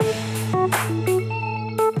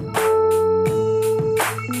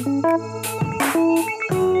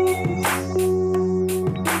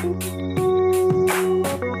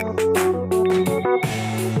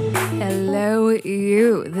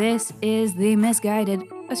Misguided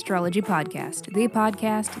Astrology Podcast, the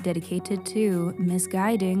podcast dedicated to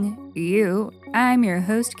misguiding you. I'm your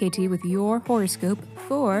host, KT, with your horoscope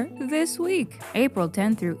for this week, April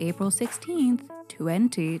 10th through April 16th,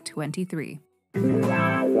 2023.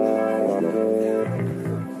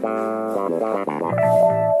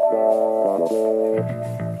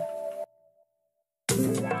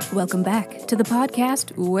 Welcome back to the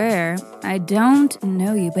podcast where I don't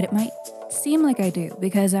know you, but it might seem like I do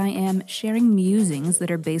because I am sharing musings that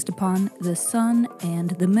are based upon the sun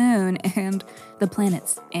and the moon and the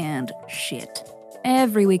planets and shit.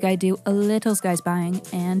 Every week I do a little sky spying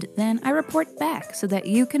and then I report back so that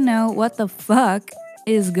you can know what the fuck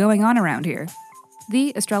is going on around here.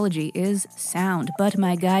 The astrology is sound, but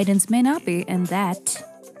my guidance may not be, and that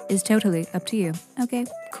is totally up to you. Okay,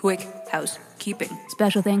 quick housekeeping.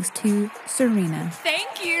 Special thanks to Serena.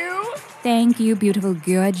 Thank you. Thank you, beautiful,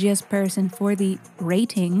 gorgeous person, for the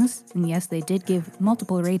ratings. And yes, they did give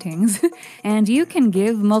multiple ratings. And you can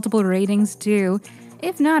give multiple ratings too,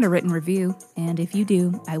 if not a written review. And if you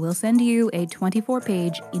do, I will send you a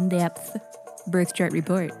 24-page in-depth birth chart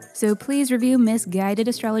report. So please review Misguided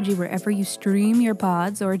Astrology wherever you stream your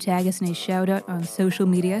pods or tag us in a shout out on social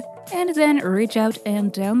media. And then reach out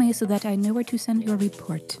and tell me so that I know where to send your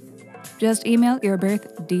report. Just email your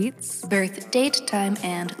birth deets, birth date, time,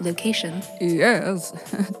 and location. Yes.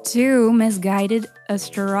 to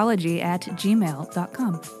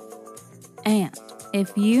misguidedastrology@gmail.com. And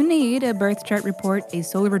if you need a birth chart report, a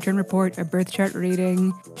solar return report, a birth chart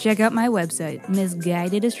reading, check out my website,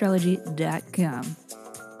 misguidedastrology.com.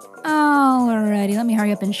 Alrighty, let me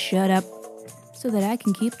hurry up and shut up so that I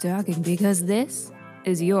can keep talking because this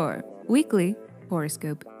is your weekly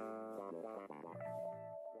horoscope.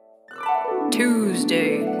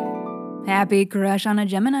 Tuesday. Happy crush on a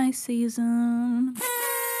Gemini season.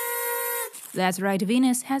 That's right,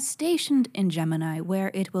 Venus has stationed in Gemini,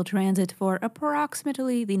 where it will transit for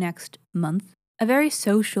approximately the next month. A very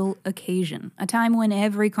social occasion, a time when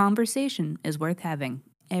every conversation is worth having.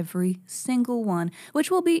 Every single one, which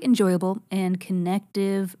will be enjoyable and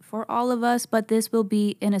connective for all of us, but this will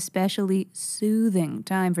be an especially soothing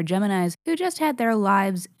time for Geminis who just had their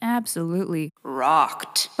lives absolutely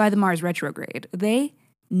rocked by the Mars retrograde. They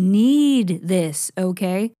need this,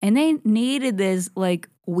 okay? And they needed this like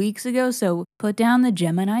weeks ago, so put down the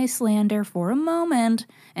Gemini slander for a moment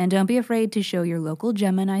and don't be afraid to show your local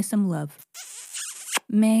Gemini some love.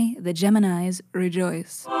 May the Geminis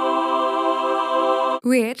rejoice.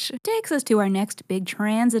 Which takes us to our next big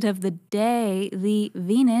transit of the day, the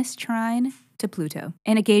Venus trine to Pluto.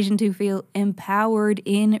 An occasion to feel empowered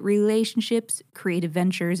in relationships, creative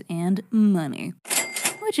ventures, and money.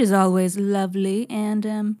 Which is always lovely,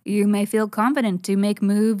 and you may feel confident to make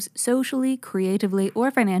moves socially, creatively, or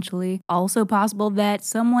financially. Also possible that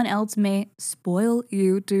someone else may spoil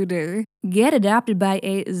you today. Get adopted by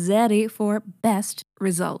a Zeddy for best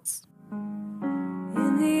results.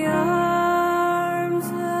 In the arms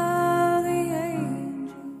of the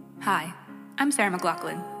angel. Hi, I'm Sarah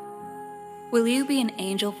McLaughlin. Will you be an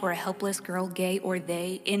angel for a helpless girl, gay or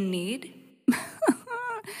they, in need?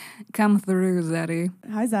 Come through, Zaddy.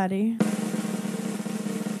 Hi, Zaddy.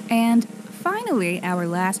 And finally, our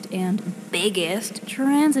last and biggest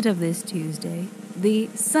transit of this Tuesday, the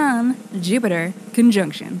Sun-Jupiter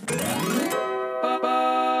conjunction.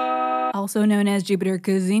 Also known as Jupiter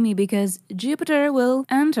Cazimi because Jupiter will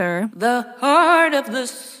enter the heart of the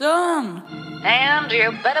Sun. And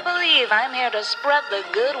you better believe I'm here to spread the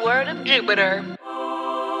good word of Jupiter.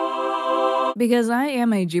 Because I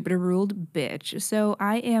am a Jupiter-ruled bitch, so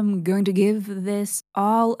I am going to give this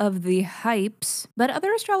all of the hypes. But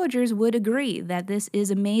other astrologers would agree that this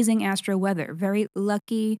is amazing astro weather. Very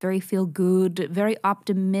lucky, very feel-good, very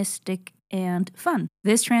optimistic, and fun.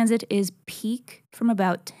 This transit is peak from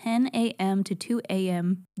about 10 a.m. to 2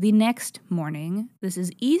 a.m. the next morning. This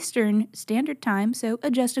is Eastern Standard Time, so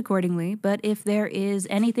adjust accordingly. But if there is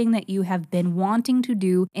anything that you have been wanting to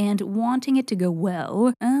do and wanting it to go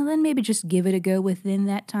well, then maybe just give it a go within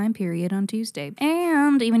that time period on Tuesday.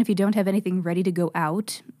 And even if you don't have anything ready to go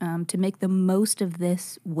out, to make the most of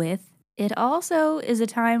this with, it also is a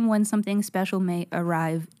time when something special may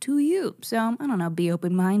arrive to you. So, I don't know, be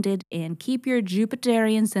open-minded and keep your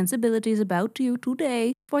Jupiterian sensibilities about you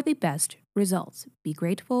today for the best results. Be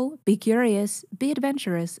grateful, be curious, be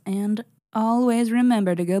adventurous, and always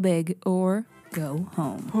remember to go big or go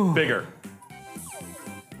home. Bigger.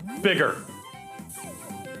 Bigger.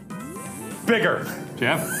 Bigger.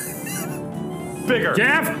 Jeff? Bigger.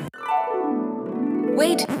 Jeff?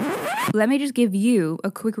 Wait, let me just give you a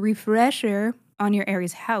quick refresher on your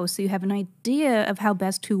Aries house so you have an idea of how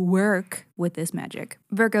best to work with this magic.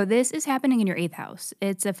 Virgo, this is happening in your 8th house.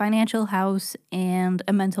 It's a financial house and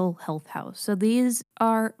a mental health house. So these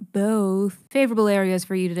are both favorable areas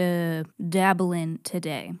for you to dabble in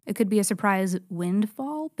today. It could be a surprise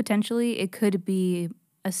windfall, potentially. It could be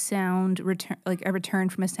a sound return, like a return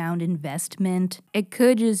from a sound investment. It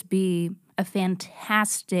could just be a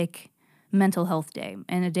fantastic mental health day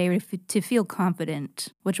and a day to feel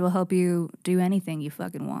confident, which will help you do anything you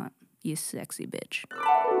fucking want, you sexy bitch.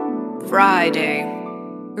 Friday.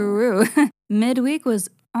 Ooh, midweek was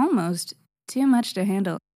almost too much to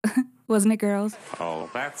handle. Wasn't it, girls? Oh,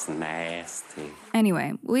 that's nasty.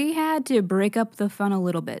 Anyway, we had to break up the fun a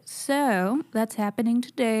little bit. So that's happening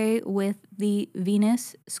today with the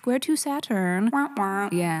Venus square to Saturn.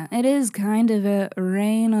 Yeah, it is kind of a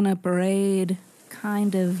rain on a parade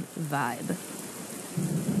kind of vibe.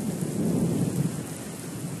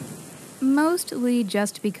 Mostly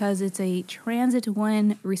just because it's a transit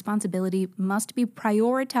when responsibility must be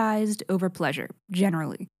prioritized over pleasure,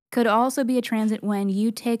 generally. Could also be a transit when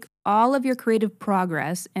you take all of your creative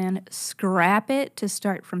progress and scrap it to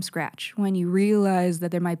start from scratch, when you realize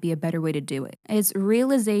that there might be a better way to do it. It's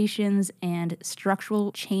realizations and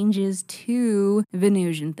structural changes to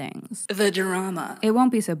Venusian things. The drama. It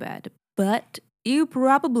won't be so bad, but you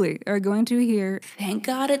probably are going to hear, "Thank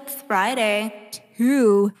God it's Friday,"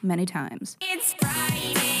 too many times. It's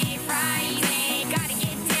Friday, Friday, gotta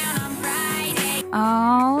get down on Friday.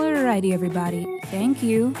 Alrighty, everybody. Thank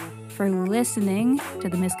you for listening to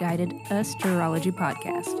the Misguided Astrology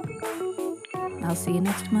Podcast. I'll see you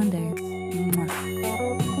next Monday.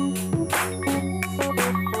 Mwah.